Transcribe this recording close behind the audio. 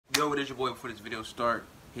Yo, it is your boy. Before this video start,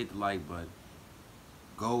 hit the like button.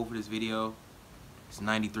 Goal for this video, it's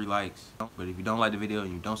 93 likes. But if you don't like the video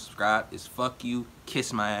and you don't subscribe, it's fuck you,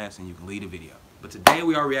 kiss my ass, and you can leave the video. But today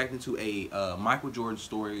we are reacting to a Michael Jordan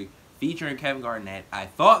story featuring Kevin Garnett. I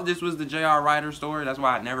thought this was the J.R. Ryder story, that's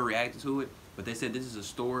why I never reacted to it. But they said this is a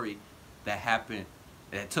story that happened,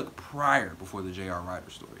 that took before the J.R.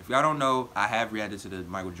 Ryder story. If y'all don't know, I have reacted to the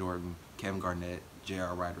Michael Jordan, Kevin Garnett,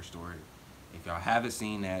 J.R. Ryder story. If y'all haven't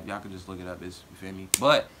seen that, y'all can just look it up. It's, you feel me?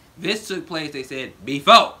 But this took place, they said,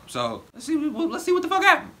 before. So let's see what the fuck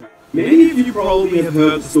happened. Many of you probably have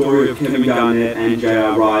heard the story of Kevin Garnett and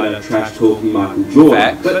J.R. Ryder trash-talking Michael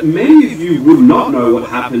Jordan. But many of you would not know what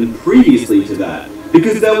happened previously to that,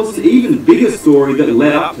 because there was an even bigger story that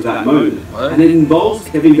led up to that moment. What? And it involves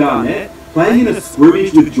Kevin Garnett playing in a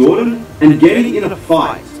scrimmage with Jordan and getting in a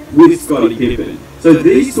fight with Scottie Pippen. So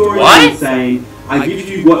these stories are insane. I give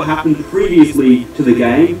you what happened previously to the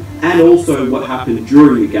game and also what happened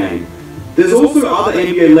during the game. There's also other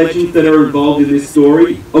NBA legends that are involved in this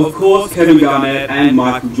story. Of course, Kevin Garnett and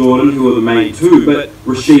Michael Jordan, who are the main two, but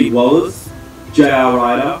Rasheed Wallace, J.R.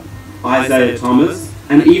 Ryder, Isaiah Thomas,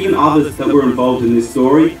 and even others that were involved in this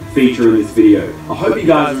story feature in this video. I hope you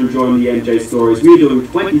guys are enjoying the MJ stories. We're doing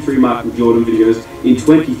 23 Michael Jordan videos in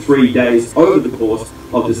 23 days over the course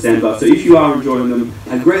of December. So if you are enjoying them,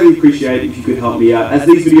 I'd greatly appreciate it if you could help me out, as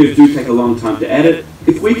these videos do take a long time to edit.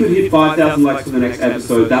 If we could hit 5,000 likes for the next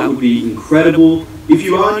episode, that would be incredible. If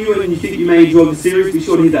you are new and you think you may enjoy the series, be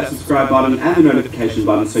sure to hit that subscribe button and the notification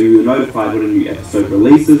button so you are notified when a new episode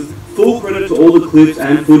releases. Full credit to all the clips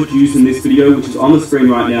and footage used in this video, which is on the screen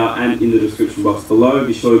right now and in the description box below.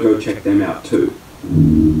 Be sure to go check them out too.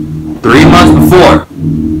 3 months before,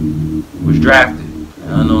 was drafted.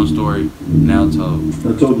 An unknown story, now told. I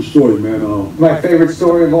told the story, man. My favorite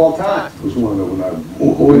story of all time. It was one of when I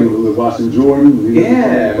was watching Jordan.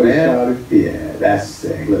 Yeah, man. Yeah, that's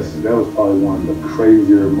sick. Listen, that was probably one of the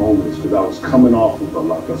crazier moments because I was coming off of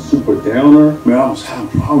like a super downer. Man, I was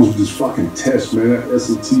with this fucking test, man, that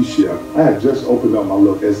SAT shit. I had just opened up my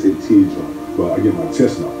little SAT joint, but I get my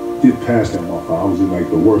test now. Didn't pass that motherfucker. I was in like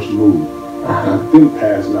the worst mood. I didn't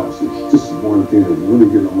pass, and I was just one of the things that was really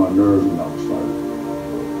getting on my nerves, and I was like.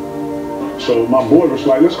 So my boy was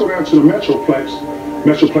like, let's go down to the Metroplex.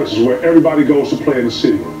 Metroplex is where everybody goes to play in the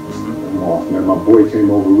city. Oh, man, my boy came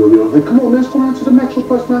over really early. Like, come on, let's go down to the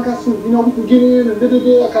Metroplex, man. I got some, we can get in and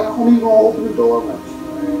da-da-da. I got a homie gonna open the door. I'm like,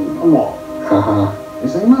 come on.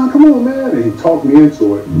 He's like, nah, come on, man. And he talked me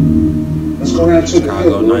into it. Let's go down to the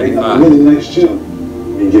hill. They got a really nice gym.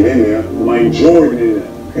 You get in there, Mike Jordan in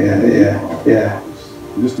there. Yeah.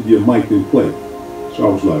 Just to get Mike in play. So I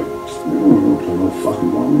was like, man, we don't play no fucking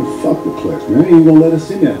ball, man. Fuck the place, man. They ain't gonna let us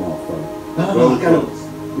in that motherfucker.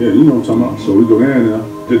 Yeah, you know what I'm talking about. So we go down there.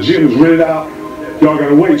 The gym is rented out. Y'all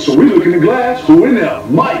gotta wait. So we look in the glass. Who in there?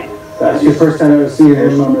 Mike. That's your first time ever seeing him.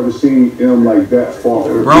 First time ever seen him like that far.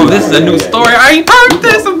 Bro, this is a new story. I ain't heard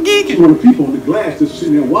this. I'm geeking. One of the people in the glass just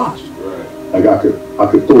sitting there watching. Like I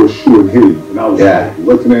could throw a shoe and hit him, and I was like,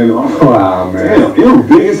 looking at him. I'm like, wow, man, damn,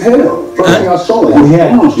 big as hell. First thing I saw, like, his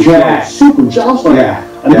arms was like super joust. Like,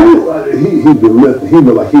 I knew he'd been lifting. He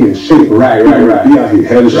looked like he in shape. Right. He out here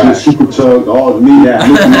had his shit super tugged, all the knee,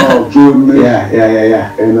 looking all Jordan. Yeah.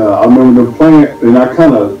 And I remember them playing, and I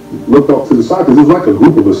kind of looked off to the side because it was like a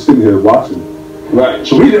group of us sitting here watching. Right.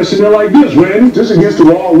 So we just sitting there like this, Randy, just against the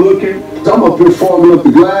wall looking. I'm up here forming up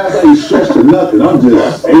the glass. I ain't stretched or nothing. I'm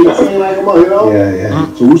just 18 like a mother, Yeah.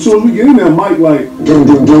 So as soon as we get in there, Mike like,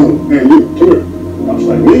 doom. Man, you, come here. I was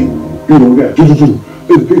like, me? You know that.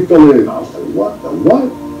 This big fella in. I was like, what?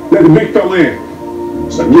 Let the big fella in.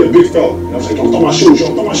 It's like, yeah, big fella. And I was like, don't throw my shoes,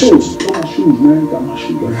 Throw my shoes, man. Got my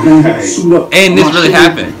shoes. Like, suit up. And this really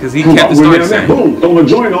happened, because he kept the story the same. Boom, throw my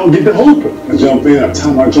joint on, get the hooping. I jump in, I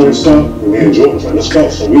tie my joint stuff, and me and Jordan's like, let's go.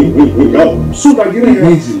 So we go. As soon as I get in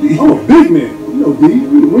here, I'm a big man. You know, D,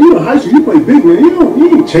 when you're in high school, you play big man. You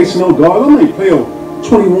ain't chasing no guard. I might play a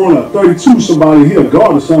 21 or 32 somebody here,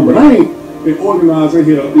 guard or something, but I ain't been organized in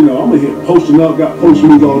here. You know, I'm in here posting up, got post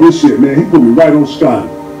moves, all this shit, man. He put me right on Scottie.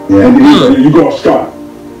 Yeah. And then he said, you go off Scottie.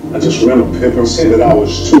 I just remember Pippen said that I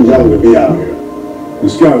was too young to be out here.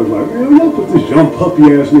 This guy was like, man, y'all put this young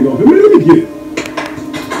puppy ass nigga on here. Man, let me get it.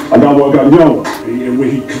 I got younger. And when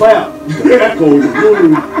he clapped, the echo was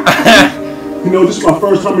really, this is my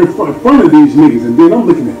first time in front of these niggas. And then I'm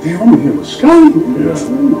looking at, damn, I'm in here with Scottie. Yeah.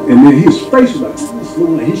 And then his face was like,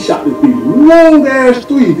 he shot this big long ass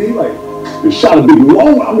three, dude. Like, he shot a big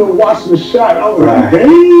long. I remember watching the shot. I was like,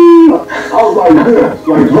 damn. I was like this.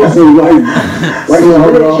 Like a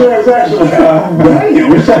real transaction.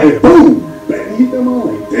 Damn. He shot it, boom. He hit them all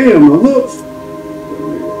like, damn, I look.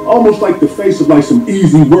 almost like the face of like some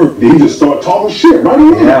easy work. Then he just started talking shit right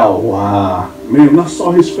away. Hell, wow. Man, when I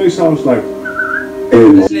saw his face, I was like,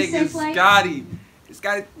 this nigga Scottie.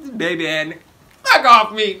 Scottie, baby ass nigga. Fuck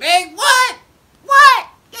off me, man. What? What?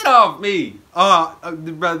 Get off me.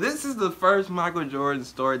 Bro, this is the first Michael Jordan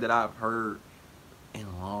story that I've heard in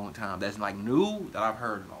a long time. That's like new that I've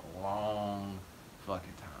heard in a long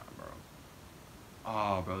fucking time, bro.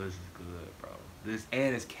 Oh, bro, this is good, bro. This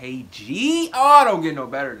and it's KG. Oh, I don't get no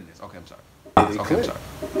better than this. Okay, I'm sorry. Okay, I'm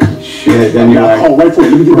sorry. Shit, then you're like, oh, right for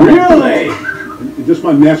it. really? And just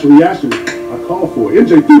my natural reaction. I called for it.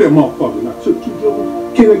 MJ threw that motherfucker. And I took 2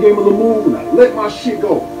 dribbles, came and gave him the move, and I let my shit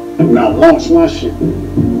go. And I launched my shit.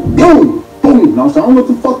 Boom! Boom! Now, I don't know what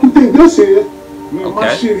the fuck you think this is. Man,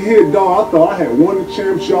 my shit hit, dog. I thought I had won the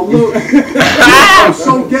championship. Look. I'm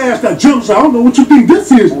so gassed. I jumped. So I don't know what you think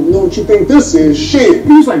this is. I don't know what you think this is. Shit.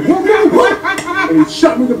 He was like, what? And he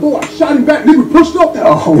shot me in the ball. I shot him back. Nigga pushed up.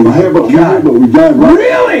 Oh my God. We got it right.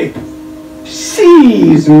 Really?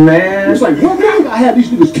 Jeez, man. He was like, what? I had these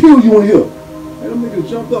niggas kill you in here. And them niggas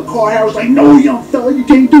jumped up. Carl Harris was like, no, young fella, you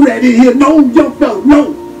can't do that in here. No, young fella,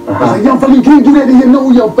 no. I was like, young fella, you can't do that in here.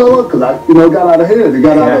 No, young fella. Because I, got out of here. They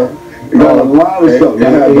got out of. They got a lot of stuff.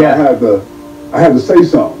 I had to say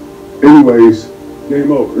something. Anyways,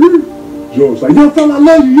 game over. George was like, young fella, I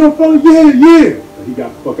love you. Young fella, yeah. And he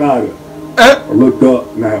got the fuck out of there. I looked up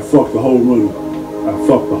and I had fucked the whole run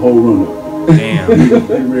up. Damn. He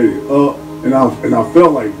ready up. And I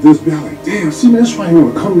felt like this, I was like, damn, see, man, that's why I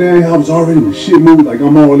want to come down here. I was already in the shit mood, like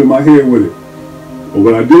I'm all in my head with it. But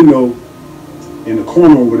what I did know, in the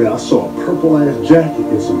corner over there, I saw a purple ass jacket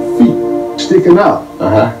and some feet sticking out.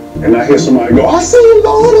 And I hear somebody go, I see you,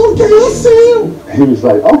 Lord, okay, I see you. And he was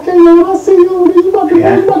like, okay, Lord, I see you. You about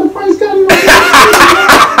to fight Scottie.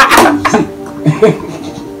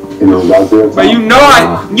 You know, but you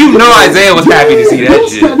know Isaiah was happy to see that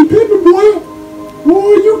shit. Scottie Pippen, boy.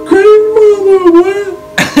 Boy, you crazy mother,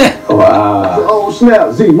 boy. Wow. Oh,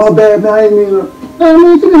 snap. Z, my bad, man. I ain't mean to. Hey,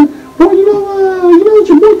 man, come in. Boy, you know what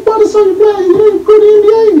your big brother saw you play? You know you good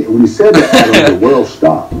NBA. When he said that, the world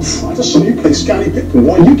stopped. I just saw you play Scottie Pippen,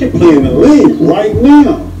 boy. You can play in the league right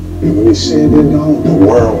now. And when he said that, dog, the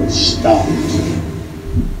world stopped.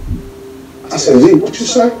 I said, Z, what you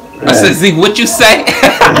say? I said, Z, what you say?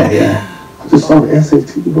 Yeah. I just saw the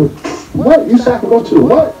SAT, but what? You said I can go to the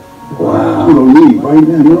what? Wow. You know, league right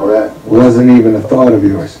now, you know that? Wasn't even a thought of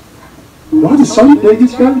yours. Well, I just saw you play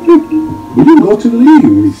against Scottie Pippen. But you can go to the league.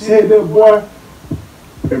 When he said that, boy,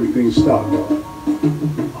 everything stopped. I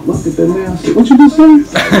looked at that man and said, what you just say?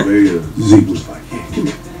 Zeke was like, yeah, come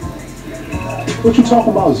here. What you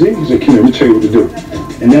talking about, Zeke? He said, come here, let me tell you what to do.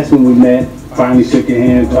 And that's when we met, finally shook your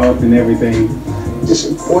hand, talked and everything. He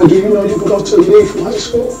said, boy, do you know you can go to the league from high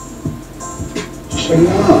school? I said,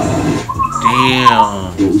 nah.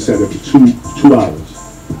 Damn. So we sat there for two hours.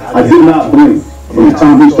 I did not blink. From the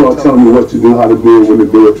time he started telling me what to do, how to do it, when to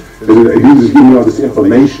do it, he was just giving me all this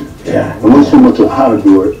information. Yeah. It wasn't so much on how to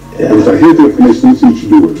do it. It was like, here's the information, let's see what you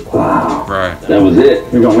do with it. Wow. Right. That was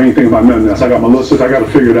it. We ain't thinking about nothing else. I got my little sister, I got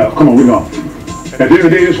to figure it out. Come on, we going. At the end of the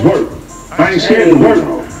day, it's work. I ain't scared to work.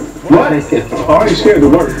 What? I ain't scared to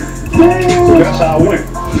work. So that's how I went.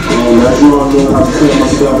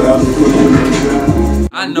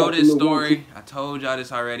 I know this story. I told y'all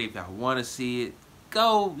this already. If y'all want to see it,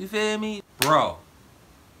 go. You feel me? Bro,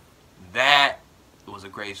 that was a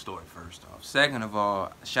great story, first off. Second of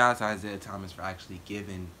all, shout out to Isaiah Thomas for actually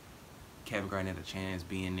giving Kevin Garnett a chance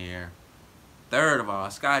being there. Third of all,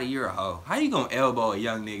 Scottie, you're a hoe. How you gonna elbow a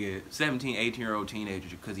young nigga, 17, 18-year-old teenager,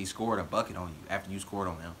 because he scored a bucket on you after you scored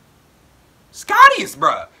on him? Scottie is,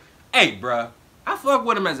 bruh. Hey, bruh. I fuck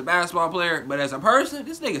with him as a basketball player, but as a person,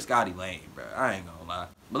 this nigga Scottie lame, bruh. I ain't gonna lie.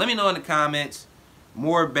 But let me know in the comments.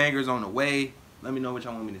 More bangers on the way. Let me know what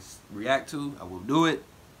y'all want me to react to. I will do it.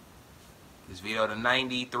 This video to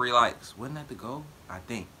 93 likes. Wasn't that the goal? I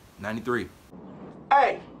think. 93.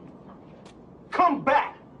 Hey, come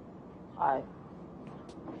back. Alright.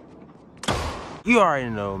 You already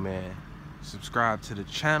know, man. Subscribe to the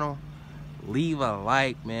channel. Leave a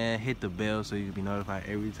like, man. Hit the bell so you can be notified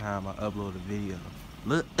every time I upload a video.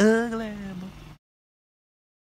 Look ugly,